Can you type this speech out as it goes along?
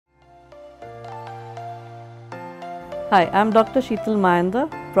Hi, I'm Dr. Sheetal Mahender,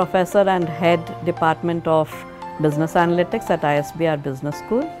 Professor and Head Department of Business Analytics at ISBR Business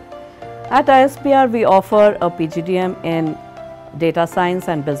School. At ISBR, we offer a PGDM in Data Science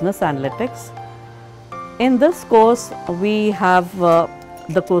and Business Analytics. In this course, we have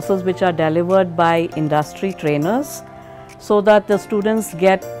the courses which are delivered by industry trainers so that the students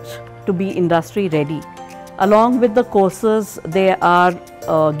get to be industry ready. Along with the courses, they are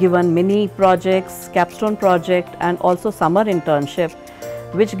given mini projects, capstone project and also summer internship,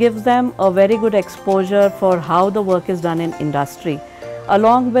 which gives them a very good exposure for how the work is done in industry.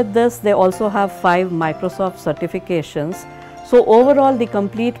 Along with this, they also have 5 Microsoft certifications. So overall, the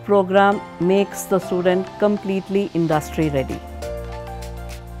complete program makes the student completely industry ready.